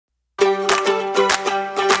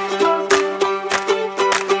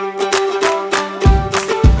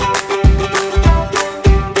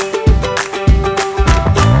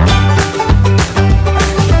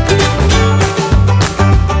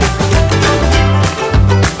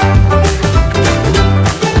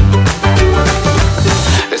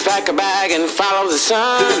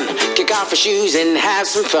off our shoes and have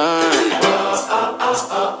some fun.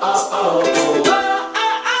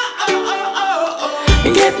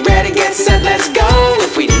 Get ready, get set, let's go.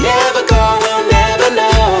 If we never go, we'll never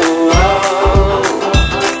know.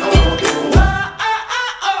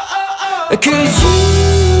 'Cause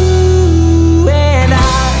you and I,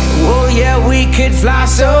 oh yeah, we could fly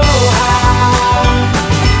so high,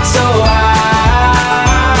 so high.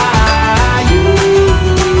 You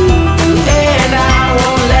and I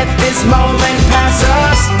won't let this moment pass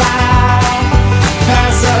us by,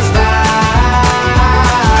 pass us by.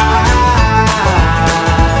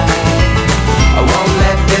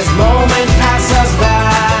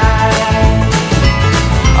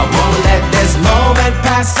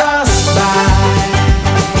 Pass us by.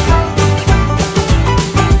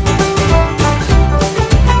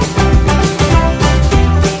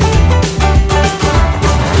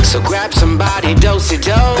 So grab somebody,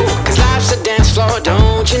 do-si-do, 'cause life's a dance floor,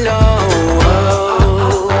 don't you know?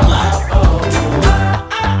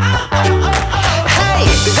 Hey,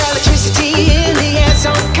 there's electricity in the air,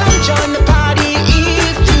 so come join the party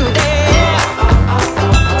if you dare.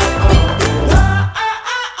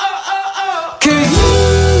 'Cause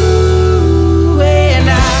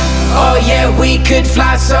oh yeah, we could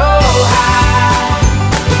fly so high,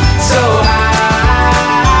 so high.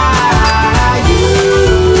 You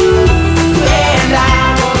and I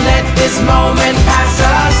won't let this moment pass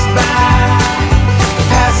us by,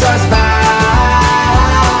 pass us by.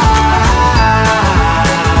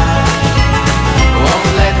 Won't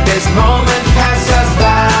let this moment pass us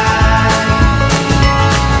by.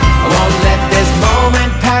 Won't let this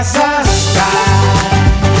moment pass us by.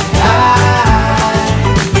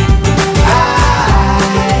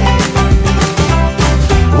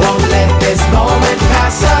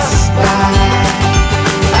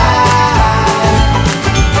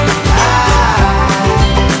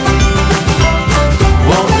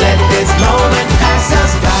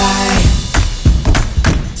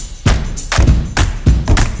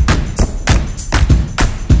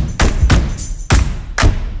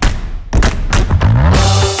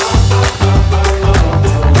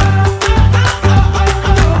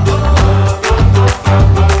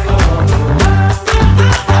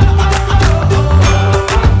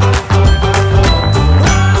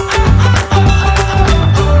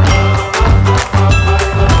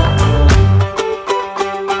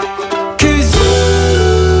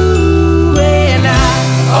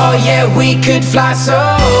 We could fly so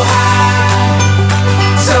high,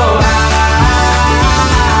 so high.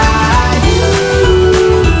 You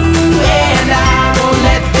and I won't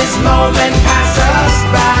let this moment pass.